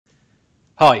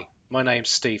Hi, my name's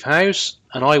Steve Howes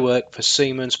and I work for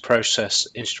Siemens Process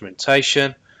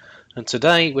Instrumentation, and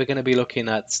today we're going to be looking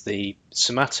at the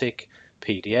SIMATIC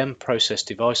PDM Process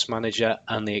Device Manager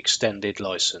and the extended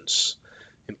license.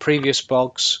 In previous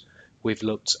blogs we've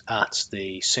looked at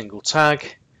the single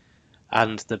tag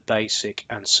and the basic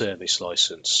and service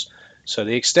license. So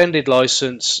the extended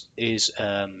license is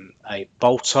a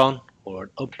bolt-on or an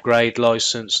upgrade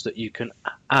license that you can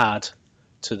add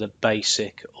to the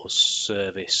basic or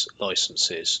service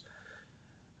licenses.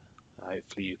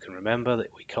 Hopefully you can remember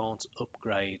that we can't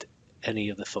upgrade any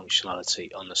of the functionality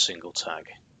on the single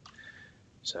tag.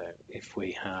 So if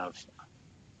we have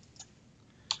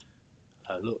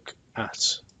a look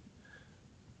at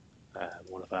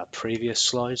one of our previous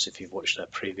slides, if you've watched our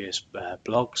previous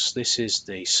blogs, this is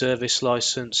the service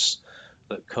license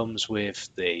that comes with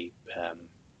the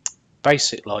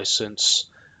basic license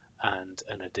and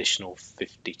an additional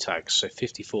 50 tags, so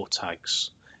 54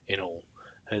 tags in all.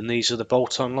 And these are the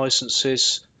bolt-on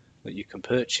licenses that you can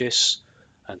purchase,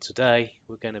 and today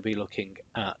we're going to be looking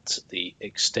at the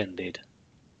extended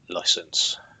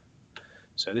license.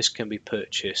 So this can be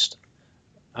purchased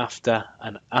after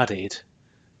and added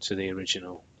to the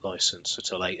original license at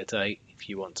a later date if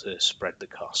you want to spread the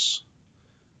costs.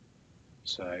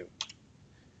 So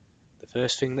the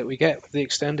first thing that we get with the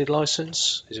extended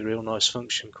license is a real nice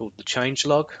function called the change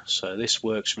log. So this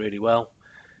works really well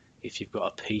if you've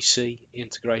got a PC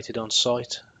integrated on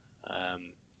site.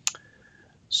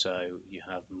 So you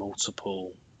have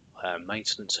multiple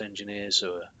maintenance engineers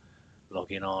who are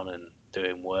logging on and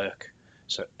doing work.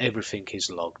 So everything is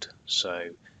logged.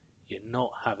 So you're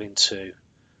not having to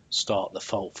start the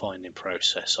fault finding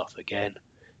process off again.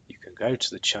 You can go to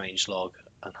the change log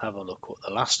and have a look what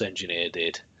the last engineer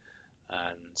did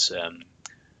and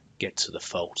get to the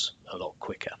fault a lot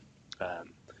quicker.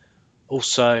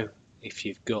 Also, if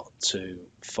you've got to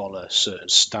follow certain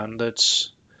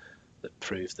standards that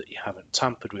prove that you haven't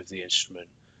tampered with the instrument,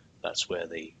 that's where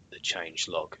the change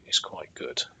log is quite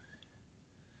good.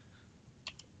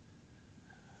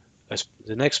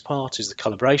 The next part is the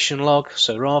calibration log.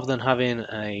 So rather than having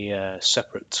a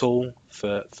separate tool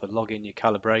for logging your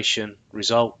calibration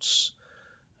results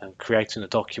and creating a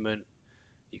document,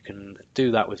 you can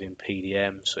do that within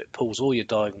PDM. So it pulls all your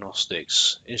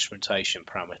diagnostics, instrumentation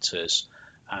parameters,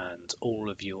 and all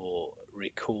of your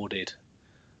recorded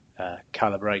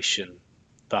calibration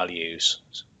values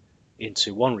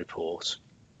into one report.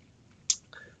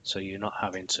 So you're not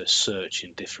having to search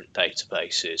in different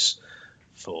databases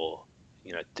for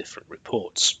different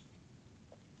reports.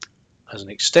 As an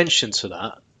extension to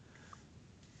that,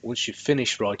 once you've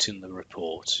finished writing the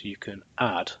report, you can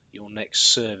add your next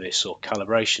service or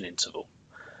calibration interval.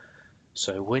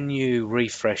 So when you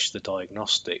refresh the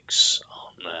diagnostics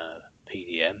on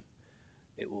PDM,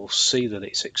 it will see that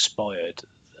it's expired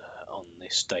on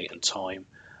this date and time,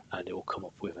 and it will come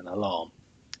up with an alarm.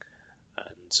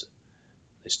 And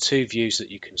there's two views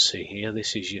that you can see here.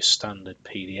 This is your standard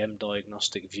PDM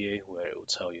diagnostic view, where it will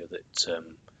tell you that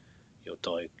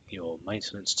your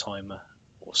maintenance timer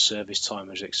or service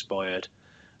timer is expired,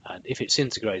 and if it's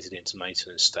integrated into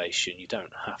maintenance station, you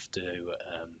don't have to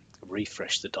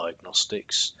refresh the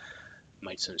diagnostics.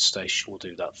 Maintenance station will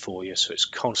do that for you, so it's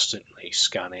constantly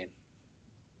scanning,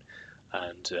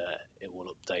 and it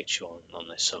will update you on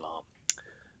this alarm.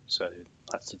 So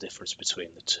that's the difference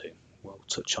between the two. We'll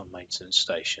touch on maintenance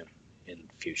station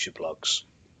in future blogs.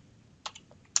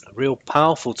 A real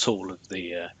powerful tool of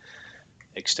the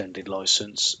extended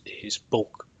license is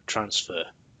bulk transfer.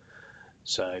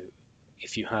 So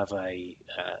if you have a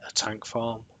tank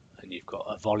farm and you've got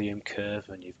a volume curve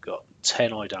and you've got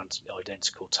 10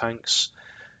 identical tanks,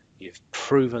 you've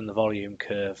proven the volume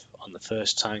curve on the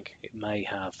first tank. It may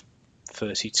have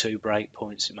 32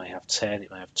 breakpoints, it may have 10,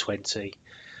 it may have 20.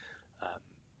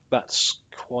 That's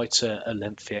quite a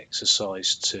lengthy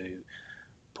exercise to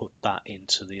put that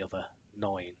into the other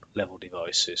 9 level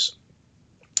devices.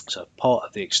 So part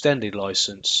of the extended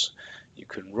license, you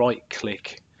can right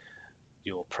click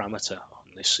your parameter.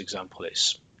 On this example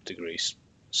it's degrees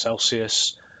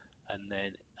Celsius, and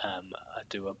then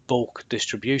do a bulk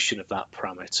distribution of that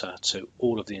parameter to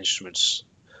all of the instruments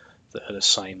that are the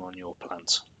same on your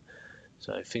plant.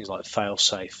 So things like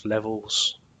fail-safe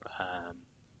levels,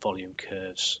 volume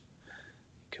curves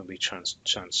can be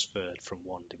transferred from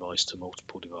one device to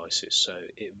multiple devices, so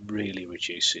it really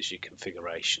reduces your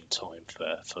configuration time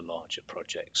for larger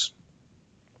projects.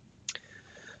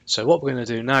 So what we're going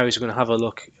to do now is we're going to have a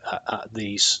look at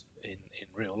these in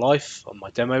real life on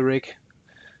my demo rig,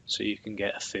 so you can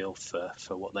get a feel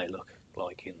for what they look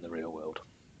like in the real world.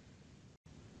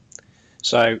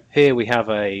 So here we have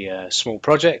a small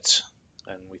project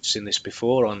and we've seen this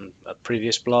before on a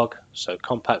previous blog. So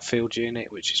compact field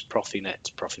unit, which is Profinet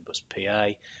to Profibus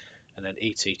PA, and then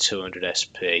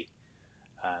ET200SP,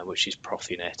 which is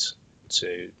Profinet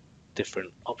to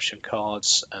different option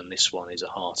cards, and this one is a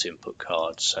HART input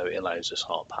card, so it allows us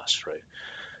HART pass-through.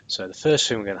 So the first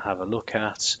thing we're going to have a look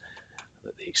at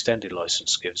that the extended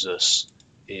license gives us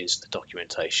is the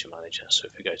documentation manager. So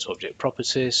if we go to object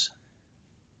properties,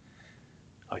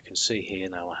 I can see here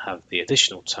now I have the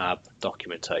additional tab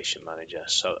documentation manager,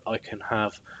 so I can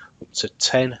have up to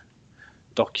 10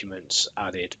 documents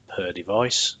added per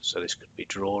device. So this could be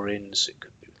drawings, it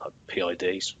could be like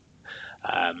PIDs,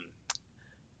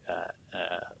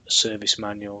 service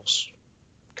manuals,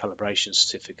 calibration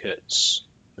certificates,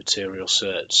 material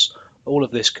certs. All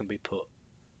of this can be put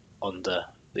under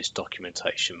this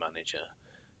documentation manager,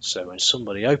 so when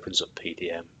somebody opens up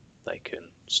PDM they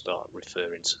can start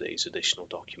referring to these additional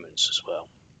documents as well.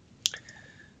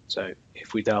 So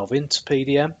if we delve into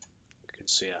PDM, we can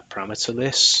see our parameter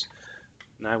lists.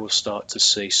 Now we'll start to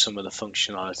see some of the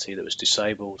functionality that was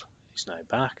disabled is now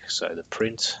back. So the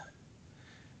print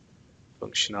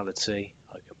functionality,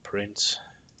 I can print,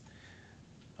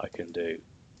 I can do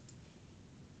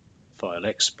file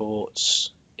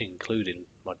exports, including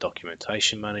my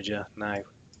documentation manager now,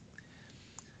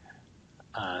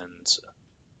 and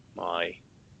my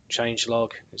change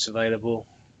log is available.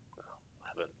 I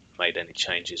haven't made any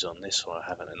changes on this, or I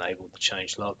haven't enabled the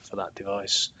change log for that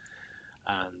device.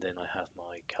 And then I have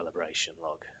my calibration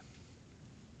log.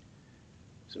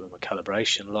 So when my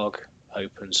calibration log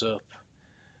opens up,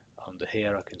 under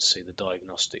here I can see the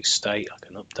diagnostic state. I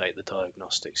can update the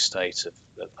diagnostic state of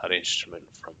that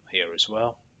instrument from here as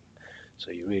well.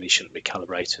 So you really shouldn't be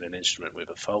calibrating an instrument with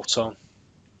a fault on.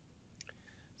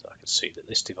 So I can see that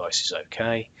this device is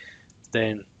okay.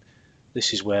 Then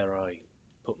this is where I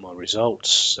put my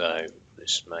results. So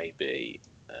this may be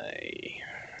a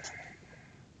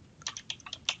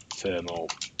thermal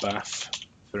bath,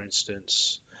 for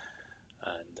instance,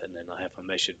 and then I have my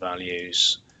measured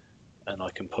values, and I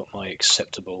can put my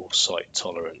acceptable site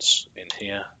tolerance in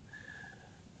here.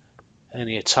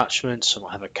 Any attachments, I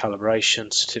might have a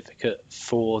calibration certificate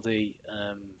for the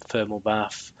thermal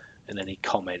bath, and any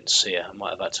comments here. I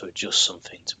might have had to adjust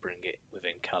something to bring it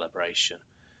within calibration.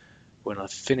 When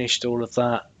I've finished all of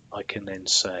that, I can then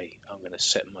say I'm going to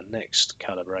set my next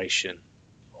calibration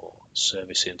or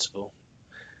service interval,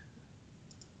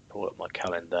 pull up my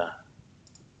calendar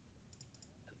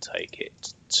and take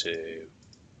it to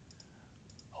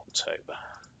October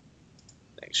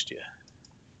next year.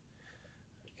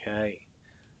 Okay,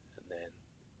 and then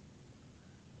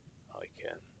I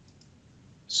can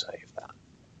save that.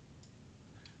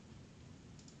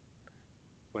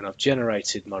 When I've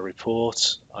generated my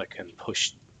report, I can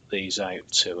push these out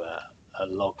to a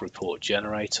log report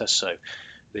generator. So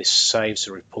this saves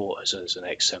the report as an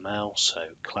XML,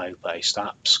 so cloud-based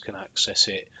apps can access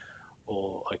it,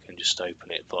 or I can just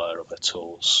open it via other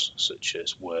tools such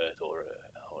as Word or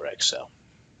Excel.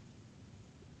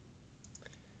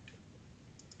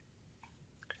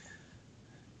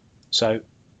 So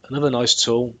another nice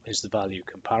tool is the value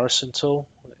comparison tool.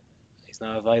 It's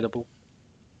now available.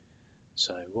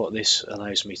 So what this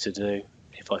allows me to do,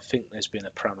 if I think there's been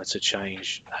a parameter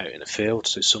change out in the field,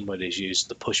 so somebody's used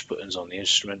the push buttons on the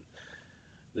instrument,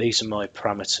 these are my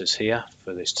parameters here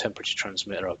for this temperature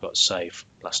transmitter I've got saved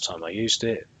last time I used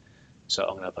it. So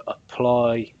I'm going to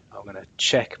apply, I'm going to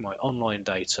check my online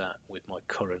data with my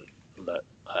current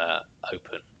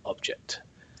open object.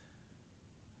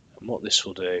 And what this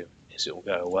will do is it will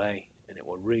go away and it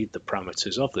will read the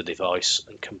parameters of the device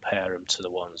and compare them to the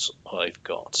ones I've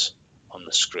got on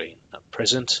the screen at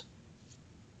present.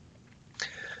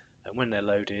 And when they're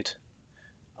loaded,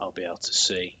 I'll be able to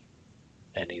see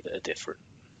any that are different.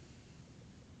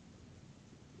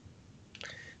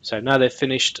 So now they've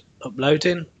finished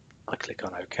uploading, I click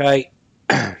on OK,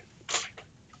 pardon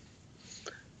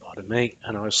me,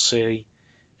 and I'll see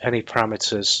any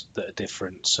parameters that are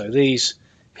different. So these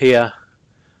here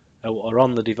are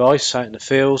on the device out in the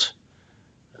field,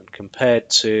 and compared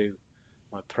to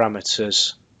my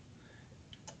parameters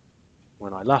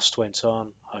when I last went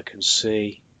on, I can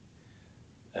see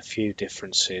a few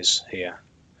differences here.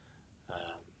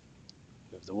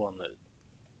 The one that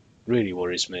really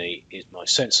worries me is my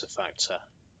sensor factor,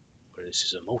 where this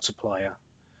is a multiplier,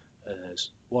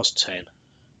 was 10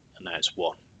 and now it's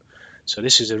 1. So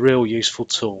this is a real useful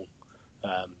tool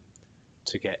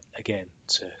to get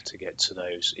to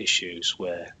those issues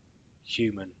where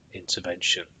human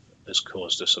intervention has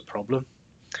caused us a problem.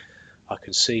 I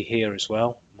can see here as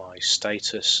well my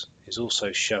status is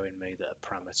also showing me that a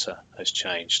parameter has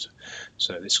changed.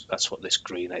 So that's what this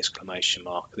green exclamation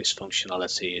mark, this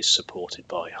functionality is supported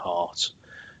by Heart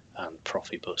and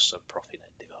Profibus and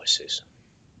Profinet devices.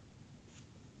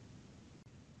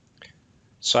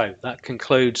 So that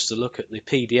concludes the look at the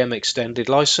PDM extended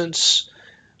license.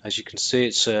 As you can see,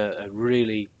 it's a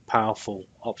really powerful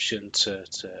option to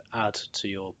add to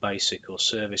your basic or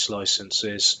service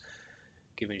licenses,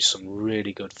 giving you some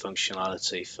really good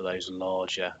functionality for those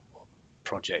larger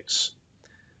projects.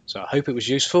 So I hope it was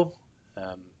useful.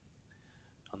 On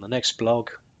the next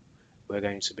blog, we're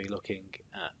going to be looking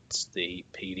at the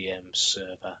PDM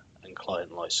server and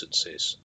client licenses.